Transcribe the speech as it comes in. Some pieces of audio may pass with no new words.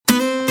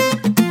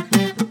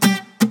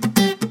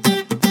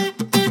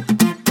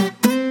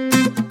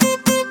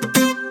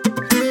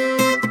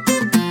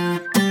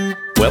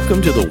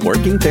Welcome to The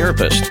Working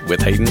Therapist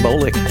with Haden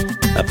Bolick,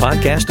 a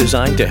podcast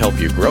designed to help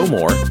you grow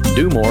more,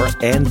 do more,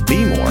 and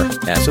be more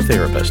as a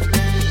therapist.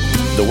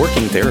 The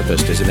Working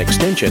Therapist is an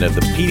extension of the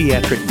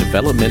Pediatric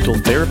Developmental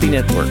Therapy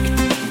Network.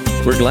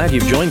 We're glad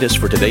you've joined us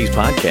for today's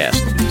podcast.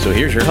 So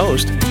here's your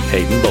host,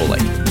 Haden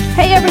Bolick.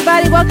 Hey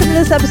everybody, welcome to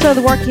this episode of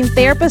The Working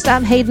Therapist.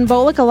 I'm Haden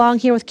Bolick, along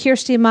here with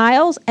Kjirsti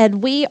Miles,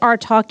 and we are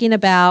talking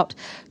about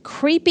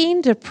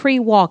creeping to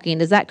pre-walking.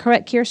 Is that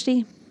correct,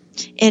 Kjirsti?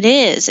 It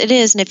is. And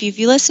if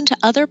you listen to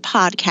other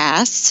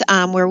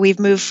podcasts where we've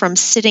moved from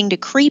sitting to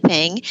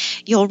creeping,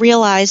 you'll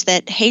realize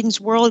that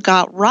Hayden's world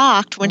got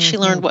rocked when she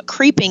learned what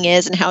creeping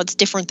is and how it's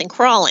different than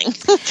crawling.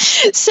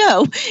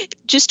 So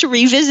just to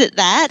revisit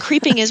that,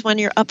 creeping is when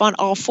you're up on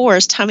all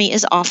fours, tummy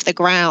is off the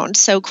ground.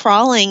 So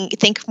crawling,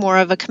 think more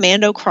of a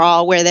commando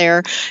crawl where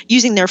they're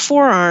using their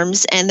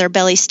forearms and their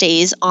belly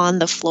stays on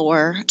the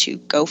floor to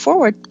go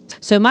forward.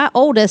 So my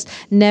oldest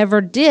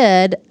never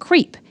did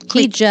creep.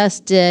 He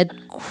just did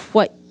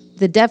what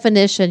the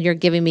definition you're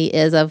giving me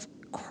is of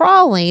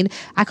crawling.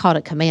 I called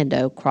it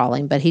commando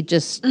crawling, but he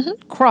just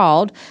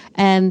crawled,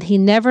 and he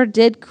never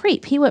did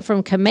creep. He went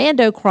from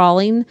commando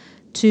crawling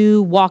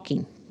to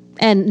walking.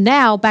 And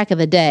now, back in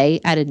the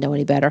day, I didn't know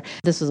any better.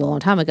 This was a long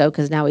time ago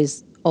because now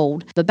he's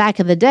old. But back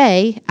in the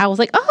day, I was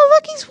like, oh,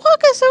 look, he's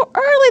walking so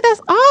early.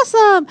 That's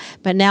awesome.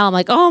 But now I'm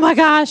like, oh my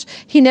gosh,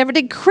 he never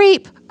did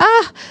creep.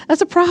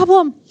 That's a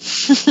problem.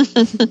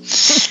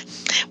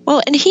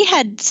 Well, and he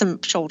had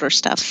some shoulder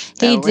stuff.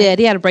 He did.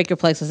 He had a brachial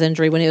plexus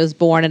injury when he was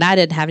born, and I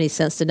didn't have any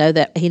sense to know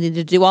that he needed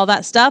to do all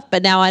that stuff.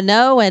 But now I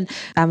know, and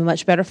I'm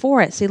much better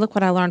for it. See, look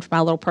what I learned from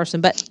my little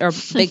person, or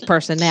big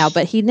person now.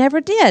 But he never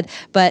did.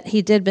 But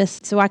he did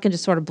miss. So I can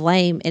just sort of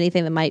blame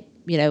anything that might,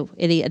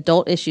 any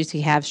adult issues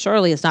he has.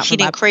 Surely it's not from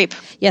my creep.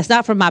 Yeah, it's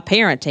not from my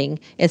parenting.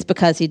 It's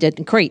because he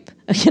didn't creep.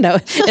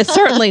 It's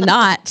certainly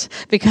not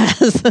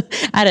because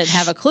I didn't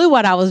have a clue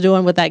what I was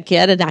doing with that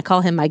kid, and I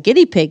call him my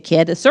guinea pig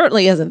kid. It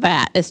certainly isn't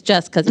that. It's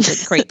just because he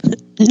didn't creep.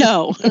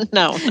 No,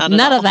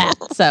 none of that.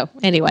 So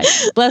anyway,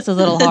 bless his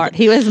little heart.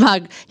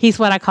 He's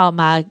what I call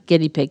my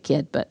guinea pig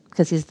kid, but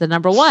because he's the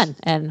number one,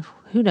 and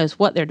who knows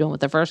what they're doing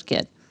with the first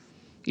kid.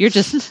 You're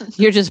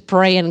just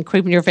praying and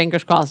creeping your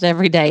fingers crossed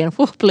every day, and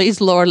please,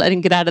 Lord, let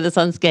him get out of this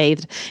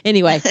unscathed.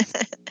 Anyway,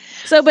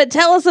 but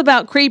tell us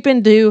about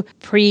creeping to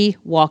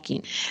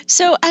pre-walking.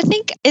 So I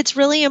think it's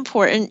really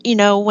important,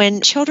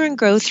 when children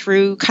go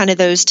through kind of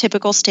those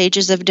typical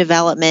stages of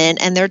development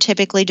and they're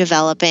typically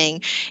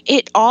developing,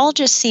 it all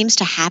just seems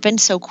to happen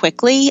so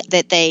quickly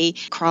that they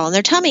crawl on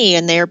their tummy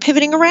and they're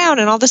pivoting around,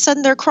 and all of a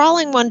sudden they're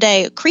crawling one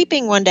day,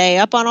 creeping one day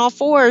up on all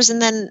fours,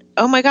 and then,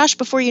 oh my gosh,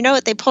 before you know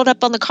it, they pulled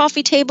up on the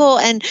coffee table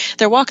and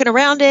they're walking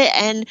around it,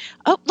 and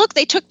oh, look,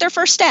 they took their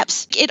first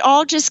steps. It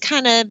all just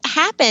kind of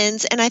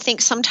happens. And I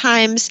think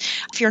sometimes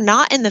if you're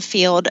not in the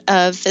field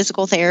of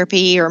physical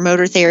therapy or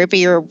motor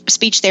therapy or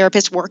speech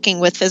therapists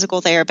working with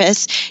physical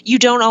therapists, you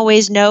don't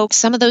always know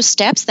some of those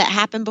steps that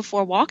happen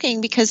before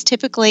walking, because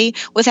typically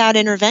without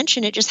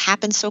intervention, it just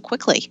happens so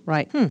quickly.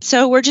 Right.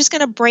 So we're just going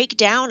to break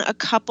down a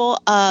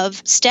couple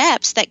of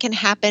steps that can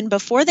happen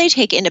before they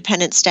take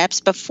independent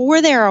steps,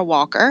 before they're a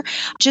walker,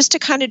 just to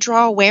kind of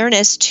draw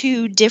awareness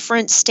to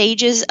different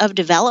stages of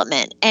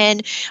development.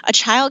 And a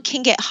child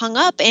can get hung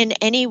up in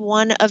any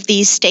one of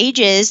these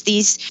stages,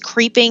 these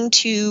creeping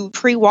to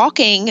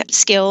pre-walking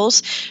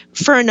skills,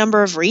 for a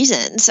number of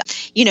reasons.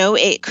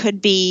 It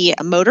could be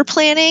motor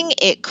planning,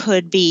 it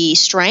could be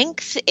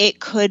strength, it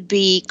could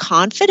be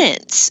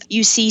confidence.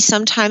 You see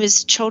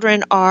sometimes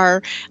children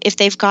if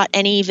they've got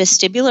any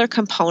vestibular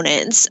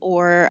components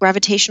or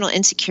gravitational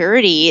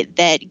insecurity,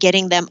 that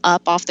getting them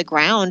up off the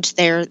ground,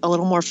 they're a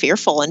little more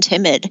fearful and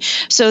timid.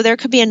 So there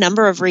could be a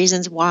number of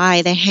reasons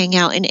why they hang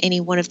out in any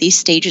one of these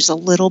stages a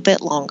little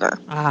bit longer.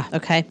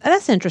 Okay.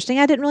 That's interesting.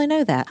 I didn't really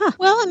know that. Huh.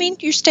 Well,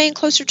 you're staying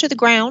closer to the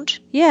ground.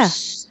 Yeah.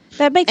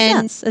 That makes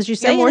sense, as you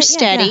say. They're more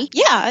steady.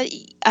 Yeah.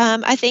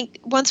 I think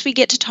once we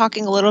get to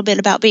talking a little bit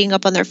about being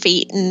up on their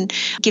feet and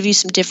give you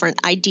some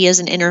different ideas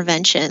and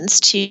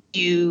interventions to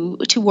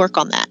work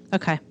on that.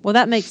 Okay. Well,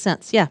 that makes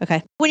sense. Yeah.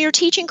 Okay. When you're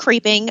teaching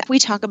creeping, we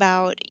talk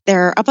about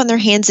they're up on their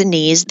hands and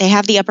knees. They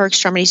have the upper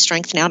extremity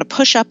strength now to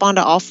push up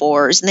onto all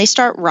fours, and they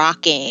start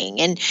rocking.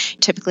 And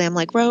typically I'm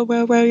like, row,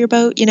 row, row your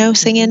boat,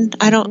 singing.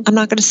 I'm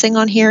not going to sing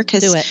on here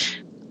because do it.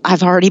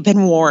 I've already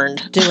been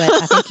warned. Do it.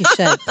 I think you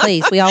should.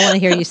 Please. We all want to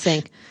hear you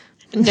sing.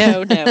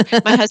 No.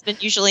 My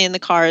husband usually in the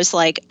car is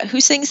like, who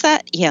sings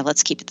that? Yeah,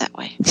 let's keep it that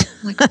way.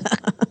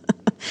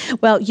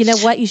 Well, you know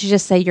what? You should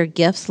just say your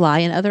gifts lie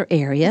in other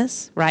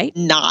areas, right?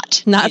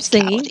 Not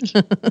singing.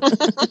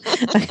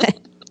 Okay.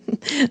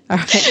 All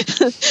right.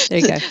 There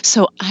you go.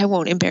 So I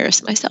won't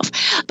embarrass myself.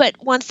 But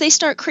once they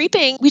start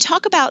creeping, we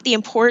talk about the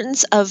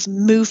importance of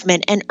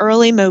movement and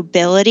early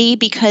mobility,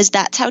 because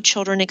that's how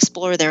children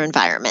explore their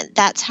environment.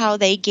 That's how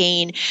they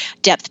gain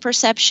depth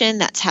perception.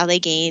 That's how they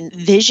gain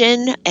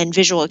vision and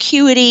visual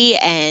acuity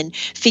and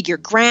figure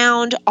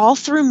ground, all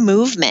through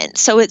movement.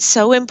 So it's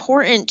so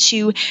important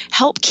to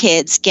help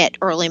kids get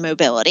early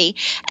mobility.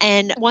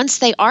 And once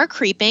they are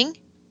creeping,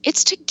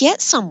 it's to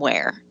get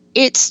somewhere.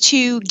 It's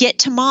to get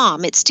to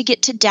mom. It's to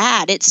get to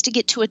dad. It's to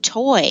get to a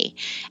toy.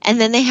 And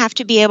then they have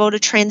to be able to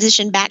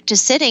transition back to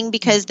sitting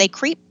because they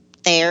creep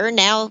there.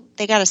 Now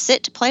they got to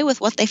sit to play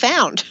with what they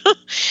found,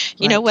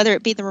 whether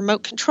it be the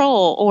remote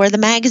control or the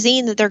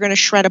magazine that they're going to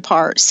shred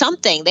apart,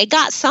 something. They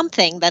got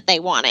something that they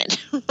wanted.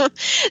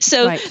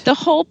 So the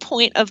whole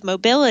point of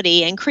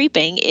mobility and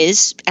creeping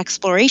is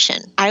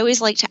exploration. I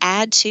always like to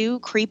add too,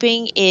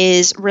 creeping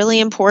is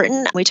really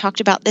important. We talked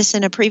about this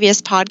in a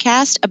previous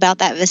podcast about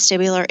that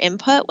vestibular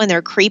input. When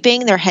they're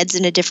creeping, their head's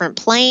in a different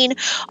plane.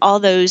 All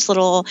those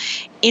little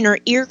inner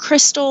ear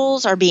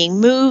crystals are being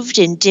moved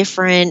in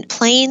different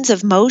planes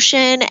of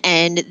motion,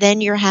 and then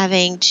you're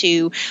having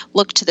to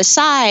look to the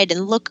side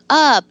and look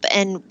up,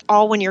 and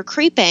all when you're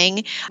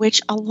creeping,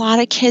 which a lot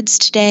of kids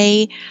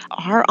today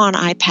are on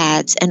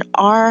iPads and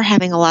are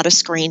having a lot of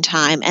screen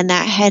time, and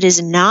that head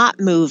is not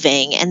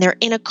moving, and they're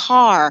in a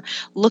car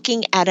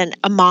looking at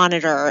a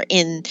monitor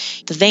in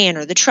the van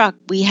or the truck.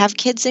 We have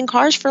kids in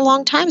cars for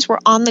long times. We're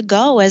on the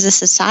go as a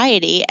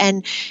society,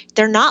 and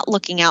they're not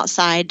looking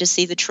outside to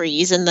see the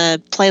trees and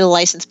play the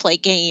license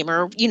plate game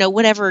or,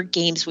 whatever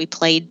games we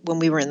played when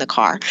we were in the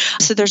car.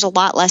 So there's a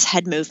lot less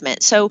head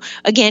movement. So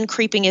again,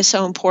 creeping is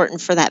so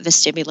important for that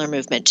vestibular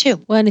movement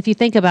too. Well, and if you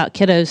think about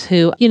kiddos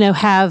who,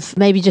 have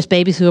maybe just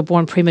babies who are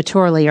born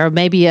prematurely, or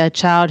maybe a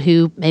child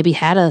who maybe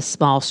had a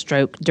small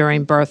stroke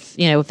during birth,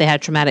 if they had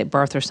a traumatic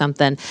birth or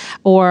something,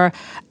 or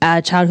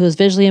a child who is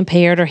visually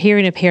impaired or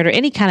hearing impaired or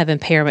any kind of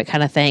impairment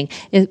kind of thing,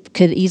 it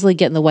could easily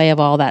get in the way of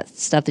all that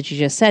stuff that you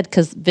just said,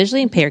 because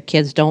visually impaired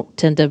kids don't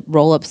tend to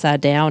roll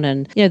upside down,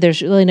 and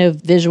there's really no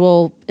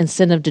visual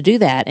incentive to do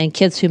that. And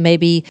kids who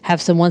maybe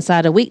have some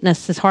one-sided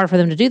weakness, it's hard for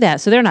them to do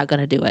that, so they're not going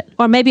to do it.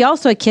 Or maybe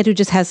also a kid who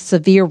just has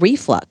severe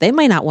reflux. They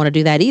may not want to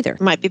do that either.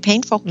 It might be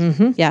painful.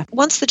 Mm-hmm. Yeah.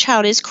 Once the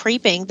child is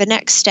creeping, the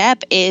next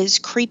step is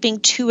creeping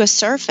to a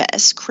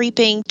surface,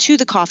 creeping to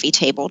the coffee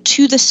table,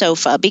 to the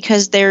sofa,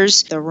 because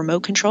there's the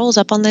remote controls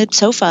up on the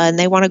sofa and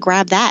they want to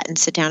grab that and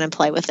sit down and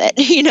play with it.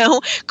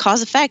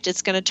 Cause effect,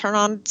 it's going to turn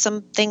on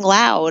something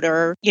loud,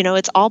 or,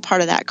 it's all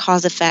part of that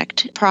cause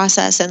effect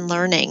process and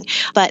learning.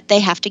 But they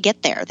have to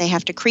get there. They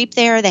have to creep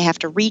there. They have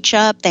to reach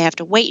up. They have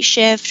to weight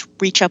shift,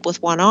 reach up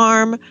with one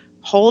arm,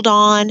 hold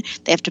on.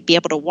 They have to be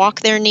able to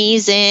walk their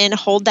knees in,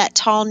 hold that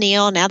tall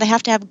kneel. Now they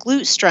have to have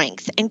glute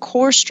strength and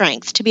core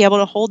strength to be able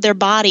to hold their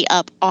body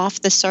up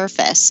off the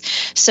surface.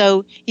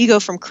 So you go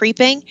from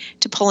creeping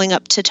to pulling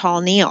up to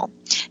tall kneel.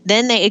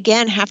 Then they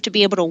again have to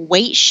be able to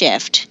weight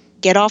shift,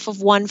 get off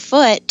of one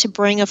foot to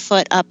bring a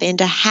foot up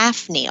into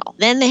half kneel.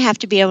 Then they have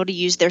to be able to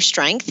use their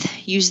strength,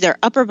 use their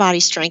upper body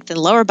strength and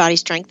lower body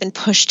strength, and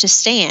push to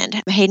stand.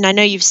 Hayden, I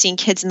know you've seen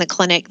kids in the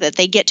clinic that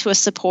they get to a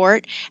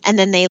support and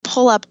then they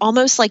pull up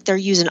almost like they're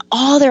using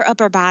all their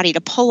upper body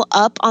to pull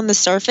up on the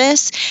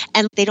surface,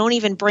 and they don't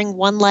even bring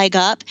one leg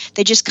up.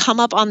 They just come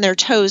up on their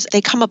toes.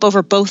 They come up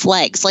over both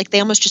legs, like they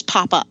almost just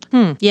pop up.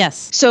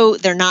 Yes. So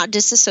they're not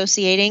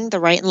disassociating the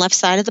right and left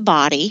side of the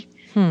body.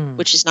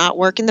 Which is not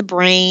working the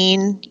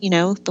brain,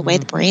 the way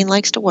the brain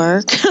likes to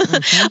work.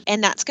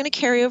 And that's going to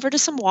carry over to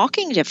some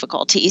walking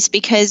difficulties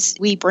because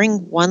we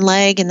bring one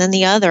leg and then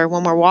the other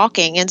when we're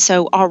walking. And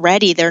so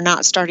already they're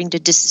not starting to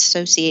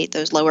disassociate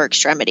those lower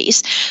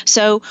extremities.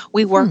 So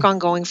we work on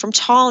going from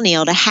tall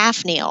kneel to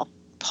half kneel,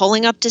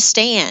 pulling up to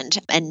stand,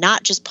 and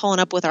not just pulling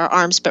up with our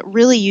arms, but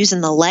really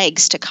using the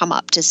legs to come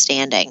up to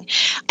standing.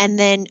 And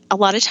then a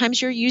lot of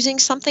times you're using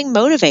something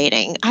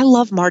motivating. I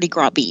love Mardi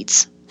Gras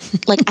beads.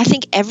 I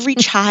think every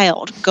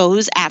child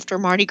goes after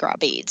Mardi Gras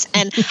beads.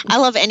 And I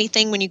love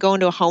anything when you go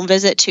into a home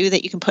visit too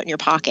that you can put in your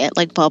pocket,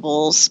 like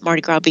bubbles,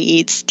 Mardi Gras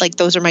beads.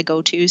 Those are my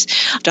go-tos.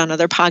 I've done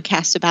other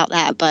podcasts about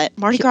that, but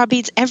Mardi Gras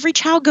beads, every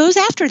child goes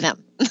after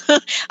them.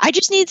 I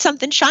just need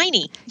something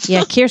shiny.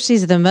 Yeah,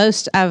 Kjirsti's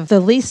the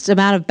least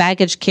amount of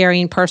baggage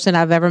carrying person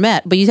I've ever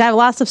met. But you have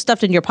lots of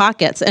stuff in your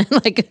pockets and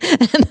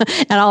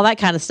and all that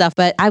kind of stuff.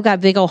 But I've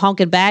got big old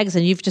honking bags,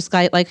 and you've just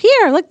got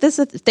here, look, this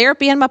is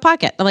therapy in my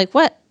pocket. I'm like,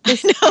 what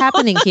is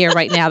happening here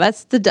right now?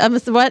 That's the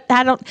dumbest. What?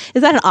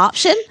 Is that an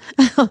option?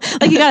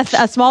 You got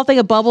a small thing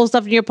of bubble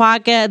stuff in your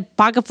pocket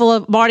full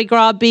of Mardi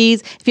Gras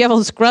beads. If you have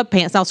on scrub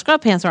pants, now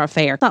scrub pants aren't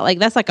fair. It's not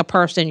that's like a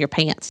purse in your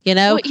pants,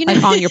 well,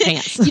 on your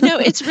pants.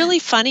 It's really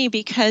funny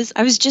because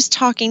I was just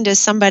talking to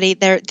somebody.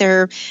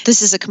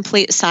 This is a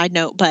complete side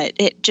note, but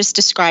it just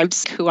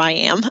describes who I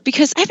am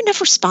because I have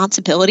enough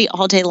responsibility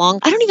all day long.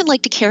 I don't even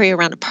like to carry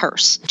around a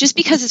purse just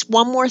because it's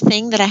one more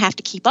thing that I have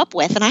to keep up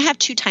with, and I have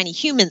two tiny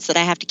humans that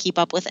I have to keep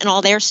up with and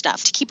all their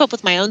stuff. To keep up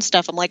with my own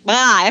stuff, I'm like,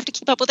 I have to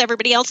keep up with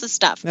everybody else's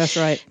stuff. That's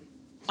right.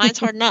 Mine's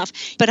hard enough.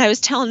 But I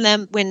was telling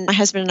them when my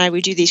husband and I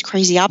would do these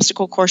crazy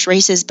obstacle course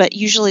races, but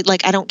usually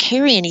I don't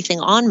carry anything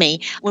on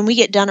me. When we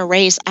get done a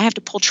race, I have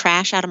to pull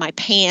trash out of my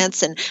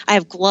pants, and I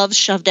have gloves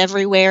shoved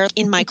everywhere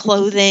in my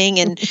clothing,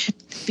 and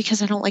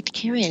because I don't like to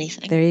carry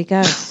anything. There you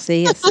go.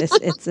 See, it's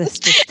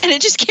just, and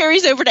it just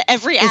carries over to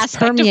every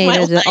aspect of my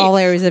permeated life. in all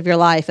areas of your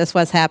life. That's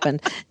what's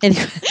happened.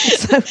 Anyway,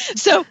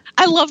 so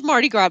I love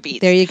Mardi Gras beads.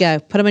 There you go.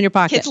 Put them in your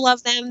pocket. Kids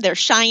love them. They're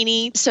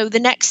shiny. So the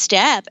next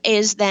step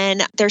is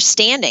then they're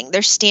standing.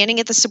 They're standing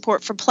at the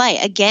support for play.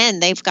 Again,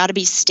 they've got to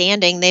be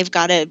standing. They've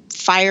got to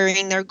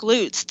firing their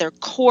glutes. Their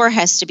core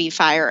has to be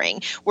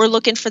firing. We're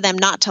looking for them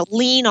not to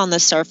lean on the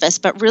surface,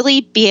 but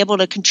really be able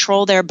to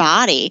control their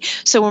body.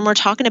 So when we're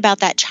talking about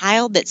that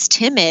child that's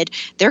timid,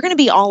 they're going to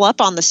be all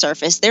up on the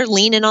surface. They're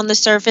leaning on the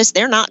surface.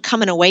 They're not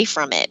coming away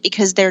from it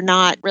because they're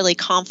not really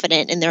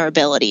confident in their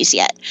abilities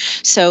yet.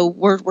 So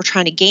we're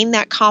trying to gain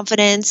that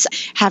confidence,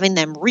 having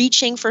them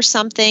reaching for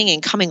something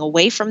and coming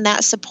away from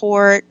that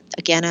support.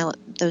 Again,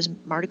 those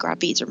Mardi Gras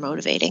beads are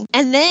motivating.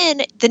 And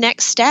then the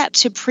next step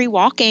to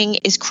pre-walking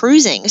is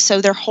cruising. So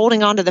they're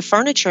holding onto the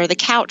furniture, the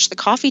couch, the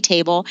coffee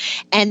table,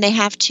 and they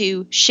have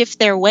to shift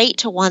their weight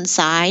to one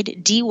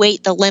side,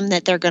 de-weight the limb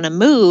that they're going to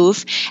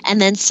move, and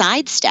then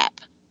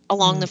sidestep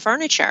along the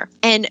furniture.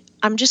 And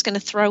I'm just going to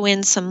throw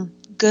in some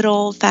good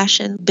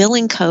old-fashioned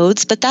billing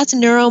codes, but that's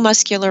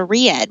neuromuscular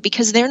re-ed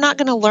because they're not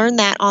going to learn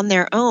that on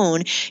their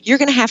own. You're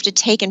going to have to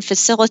take and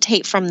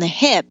facilitate from the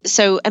hip.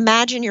 So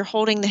imagine you're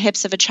holding the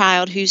hips of a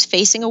child who's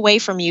facing away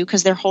from you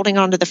because they're holding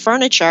onto the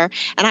furniture,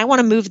 and I want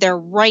to move their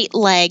right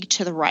leg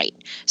to the right.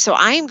 So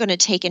I am going to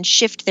take and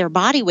shift their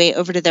body weight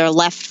over to their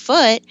left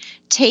foot,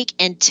 take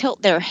and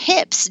tilt their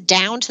hips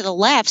down to the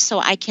left so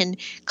I can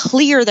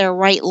clear their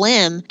right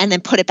limb and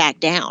then put it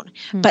back down.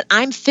 But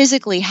I'm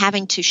physically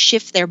having to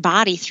shift their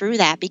body through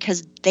that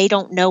because they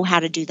don't know how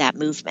to do that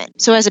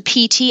movement. So as a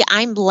PT,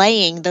 I'm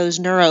laying those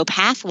neuro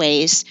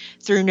pathways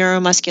through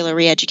neuromuscular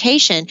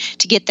reeducation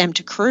to get them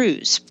to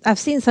cruise. I've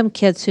seen some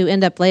kids who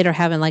end up later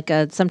having like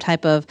some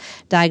type of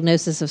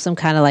diagnosis of some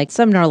kind of like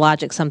some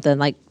neurologic something,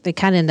 like they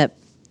kind of end up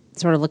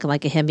sort of looking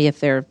like a Hemi if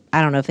they're,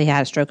 I don't know if they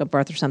had a stroke at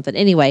birth or something.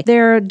 Anyway,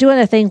 they're doing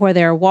a thing where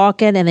they're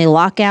walking and they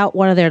lock out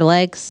one of their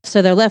legs.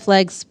 So their left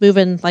leg's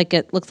moving like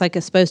it looks like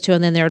it's supposed to.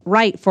 And then their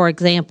right, for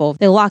example,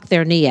 they lock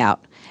their knee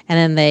out and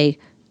then they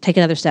take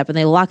another step and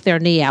they lock their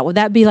knee out. Would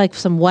that be like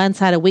some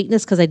one-sided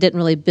weakness because they didn't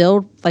really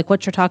build like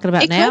what you're talking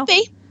about now? It could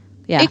be.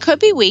 Yeah. It could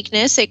be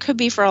weakness. It could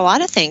be for a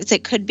lot of things.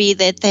 It could be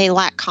that they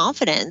lack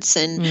confidence,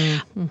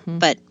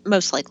 but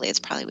most likely it's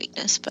probably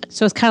weakness. But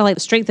so it's kind of like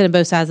strengthening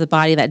both sides of the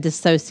body, that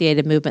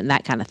dissociated movement and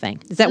that kind of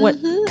thing. Is that what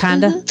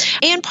kind of?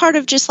 And part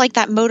of just like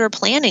that motor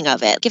planning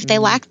of it. If they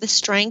lack the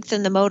strength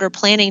and the motor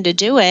planning to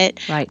do it,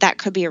 that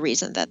could be a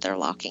reason that they're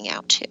locking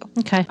out too.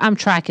 Okay. I'm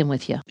tracking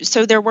with you.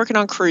 So they're working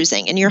on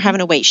cruising and you're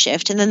having a weight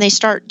shift and then they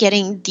start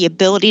getting the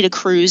ability to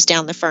cruise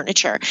down the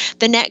furniture.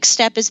 The next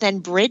step is then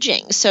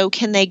bridging. So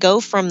can they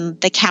go from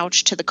the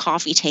couch to the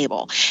coffee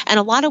table? And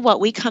a lot of what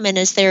we come in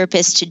as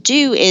therapists to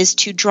do is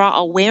to draw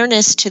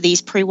awareness to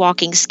these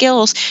pre-walking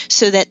skills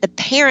so that the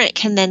parent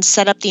can then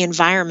set up the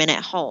environment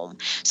at home.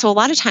 So a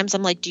lot of times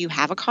I'm like, do you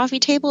have a coffee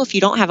table? If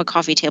you don't have a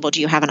coffee table,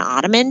 do you have an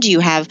ottoman?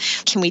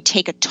 Can we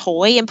take a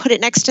toy and put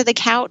it next to the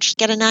couch,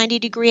 get a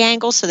 90-degree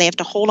angle so they have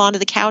to hold onto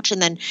the couch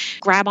and then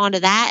grab onto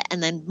that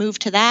and then move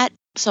to that?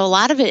 So a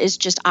lot of it is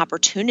just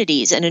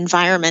opportunities and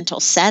environmental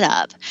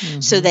setup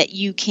so that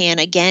you can,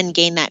 again,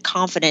 gain that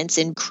confidence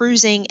in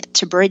cruising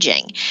to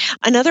bridging.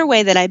 Another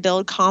way that I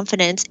build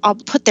confidence, I'll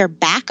put their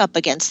back up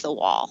against the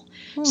wall.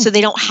 So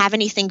they don't have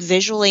anything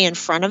visually in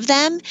front of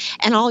them.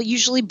 And I'll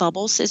usually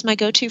bubbles is my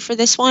go-to for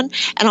this one.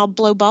 And I'll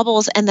blow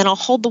bubbles and then I'll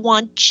hold the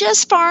wand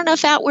just far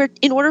enough out where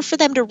in order for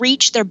them to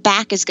reach, their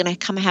back is going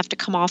to have to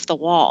come off the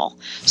wall.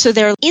 So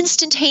they're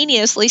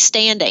instantaneously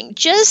standing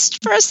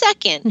just for a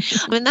second.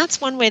 And that's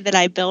one way that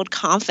I build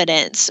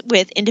confidence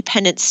with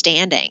independent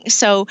standing.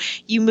 So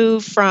you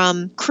move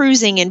from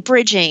cruising and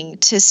bridging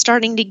to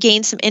starting to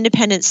gain some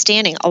independent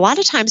standing. A lot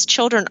of times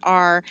children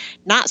are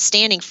not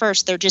standing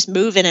first. They're just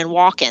moving and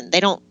walking.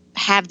 They don't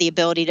have the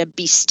ability to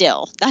be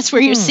still. That's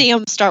where you see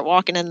them start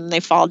walking and then they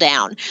fall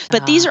down.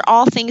 But these are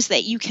all things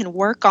that you can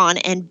work on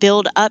and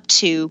build up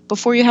to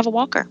before you have a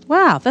walker.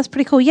 Wow, that's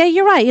pretty cool. Yeah,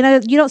 you're right. You know,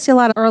 you don't see a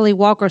lot of early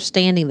walkers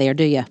standing there,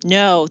 do you?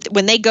 No.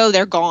 When they go,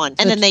 they're gone.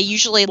 And then they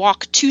usually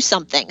walk to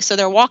something. So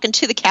they're walking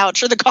to the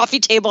couch or the coffee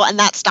table and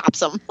that stops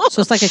them.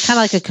 So it's like kind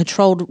of like a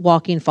controlled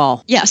walking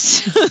fall.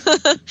 Yes.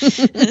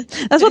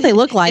 That's what they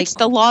look like. It's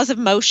the laws of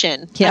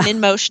motion. Yeah. I'm in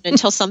motion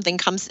until something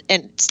comes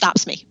and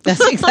stops me.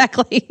 That's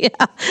exactly,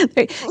 yeah.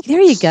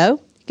 There you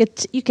go.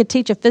 You could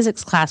teach a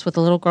physics class with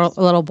a little girl,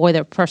 a little boy,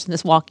 the person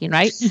that's walking,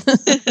 right?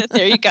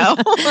 There you go.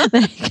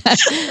 There you go.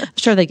 I'm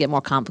sure they get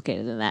more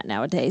complicated than that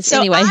nowadays. So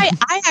anyway,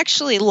 I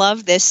actually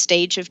love this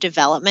stage of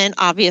development.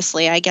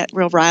 Obviously, I get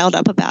real riled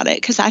up about it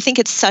because I think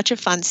it's such a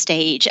fun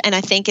stage. And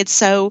I think it's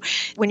so,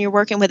 when you're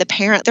working with a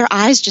parent, their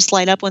eyes just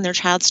light up when their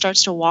child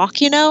starts to walk,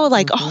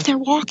 like, oh, they're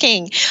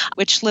walking,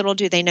 which little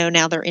do they know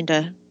now they're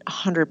into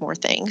 100 more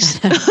things.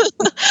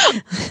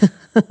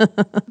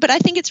 But I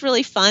think it's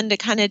really fun to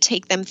kind of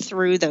take them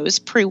through those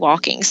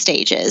pre-walking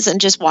stages and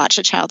just watch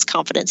a child's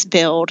confidence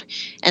build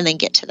and then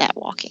get to that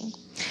walking.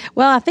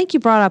 Well, I think you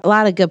brought up a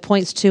lot of good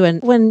points too.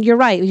 And when you're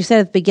right, you said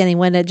at the beginning,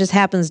 when it just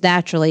happens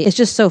naturally, it's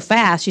just so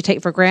fast, you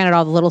take for granted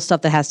all the little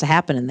stuff that has to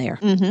happen in there.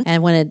 Mm-hmm.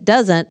 And when it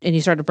doesn't, and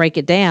you start to break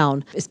it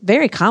down, it's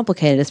very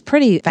complicated. It's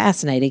pretty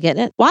fascinating, isn't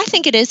it? Well, I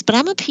think it is, but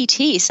I'm a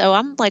PT, so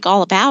I'm like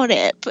all about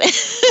it.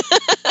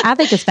 I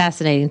think it's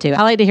fascinating too.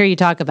 I like to hear you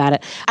talk about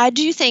it. I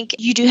do think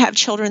you do have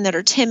children that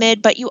are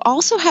timid, but you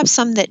also have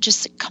some that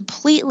just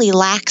completely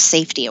lack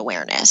safety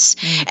awareness.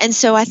 And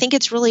so I think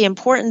it's really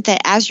important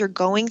that as you're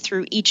going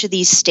through each of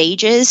these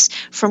stages,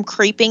 from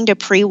creeping to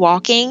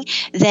pre-walking,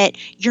 that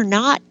you're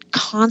not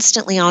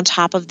constantly on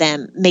top of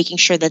them, making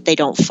sure that they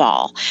don't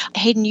fall.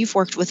 Haden, you've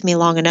worked with me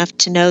long enough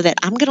to know that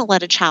I'm going to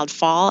let a child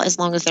fall as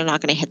long as they're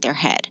not going to hit their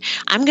head.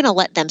 I'm going to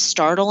let them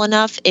startle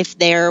enough if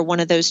they're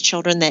one of those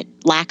children that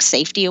lacks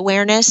safety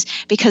awareness,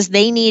 because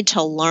they need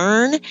to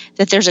learn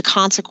that there's a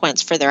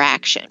consequence for their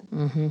action.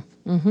 Mm-hmm.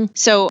 Mm-hmm.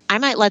 So I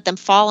might let them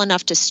fall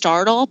enough to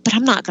startle, but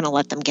I'm not going to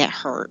let them get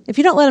hurt. If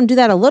you don't let them do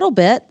that a little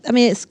bit, I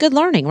mean, it's good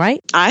learning, right?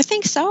 I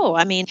think so.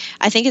 I mean,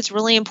 I think it's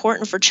really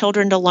important for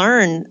children to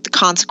learn the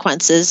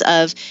consequences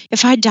of,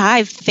 if I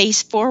dive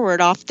face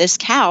forward off this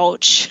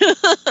couch,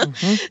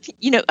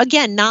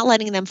 again, not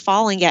letting them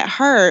fall and get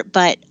hurt,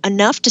 but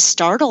enough to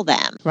startle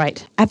them.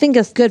 Right. I think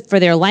it's good for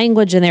their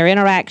language and their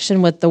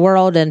interaction with the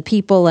world and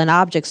people and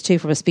objects too,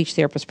 from a speech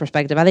therapist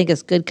perspective. I think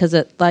it's good because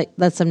it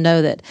lets them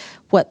know that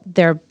what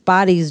their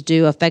bodies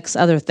do affects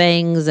other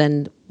things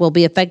and will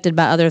be affected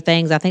by other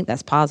things. I think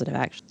that's positive,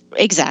 actually.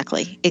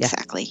 Exactly.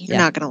 You're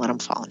not going to let them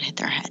fall and hit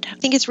their head. I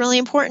think it's really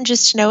important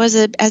just to know as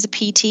a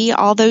PT,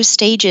 all those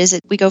stages,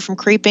 we go from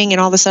creeping and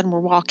all of a sudden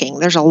we're walking.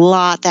 There's a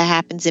lot that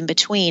happens in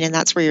between, and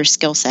that's where your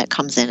skill set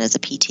comes in as a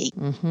PT.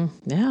 Mm-hmm.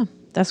 Yeah,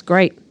 that's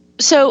great.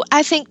 So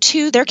I think,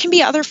 too, there can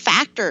be other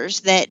factors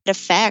that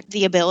affect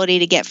the ability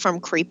to get from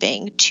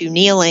creeping to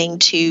kneeling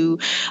to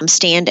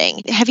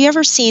standing. Have you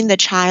ever seen the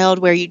child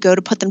where you go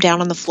to put them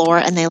down on the floor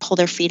and they pull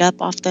their feet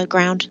up off the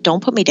ground?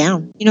 Don't put me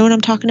down. You know what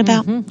I'm talking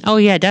about? Mm-hmm. Oh,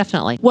 yeah,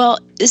 definitely. Well,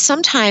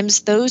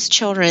 sometimes those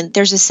children,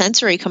 there's a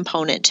sensory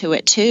component to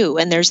it, too.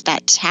 And there's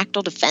that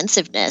tactile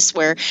defensiveness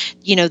where,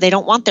 they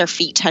don't want their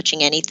feet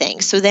touching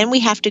anything. So then we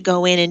have to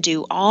go in and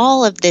do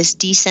all of this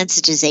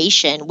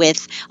desensitization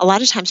with, a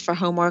lot of times for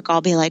homework,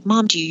 I'll be like,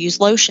 Mom, do you use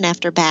lotion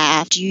after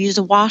bath? Do you use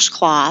a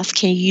washcloth?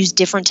 Can you use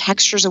different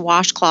textures of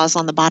washcloths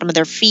on the bottom of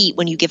their feet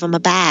when you give them a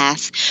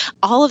bath?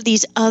 All of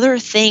these other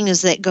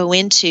things that go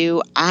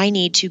into, I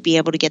need to be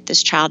able to get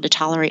this child to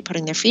tolerate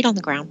putting their feet on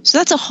the ground. So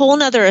that's a whole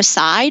nother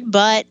aside,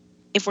 but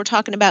if we're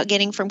talking about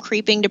getting from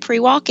creeping to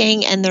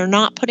pre-walking and they're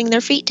not putting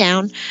their feet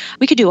down,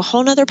 we could do a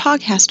whole nother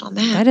podcast on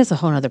that. That is a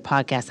whole nother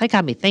podcast. That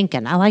got me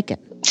thinking. I like it.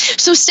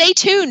 So stay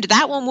tuned.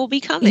 That one will be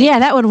coming. Yeah,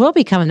 that one will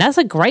be coming. That's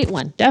a great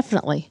one.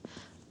 Definitely.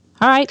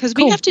 All right. Because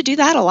we have to do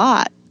that a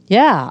lot.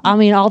 Yeah. I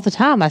mean, all the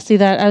time. I see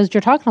that as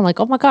you're talking. I'm like,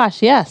 oh my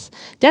gosh, yes,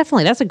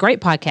 definitely. That's a great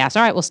podcast.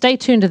 All right. Well, stay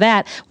tuned to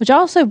that, which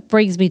also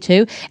brings me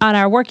to, on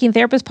our Working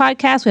Therapist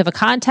podcast, we have a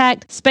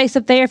contact space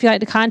up there. If you'd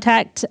like to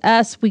contact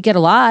us, we get a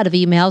lot of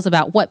emails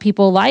about what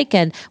people like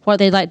and what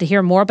they'd like to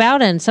hear more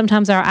about. And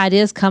sometimes our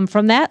ideas come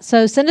from that.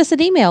 So send us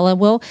an email and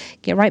we'll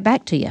get right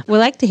back to you. We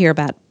like to hear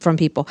about from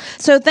people.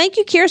 So thank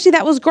you, Kjirsti.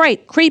 That was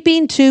great.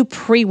 Creeping to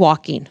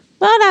pre-walking.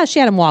 Well, no, she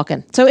had him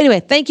walking. So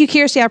anyway, thank you,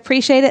 Kjirsti. I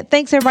appreciate it.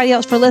 Thanks, everybody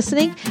else, for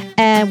listening.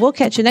 And we'll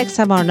catch you next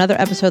time on another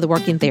episode of The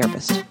Working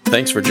Therapist.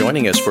 Thanks for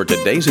joining us for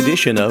today's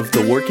edition of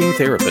The Working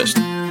Therapist,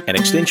 an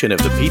extension of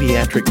the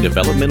Pediatric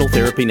Developmental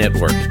Therapy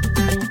Network.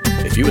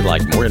 If you would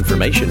like more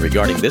information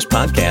regarding this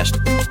podcast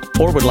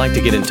or would like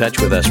to get in touch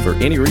with us for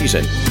any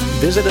reason,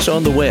 visit us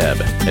on the web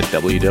at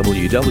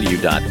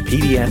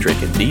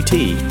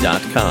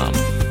www.pediatricdt.com.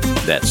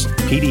 That's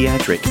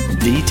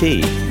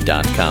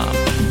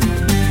pediatricdt.com.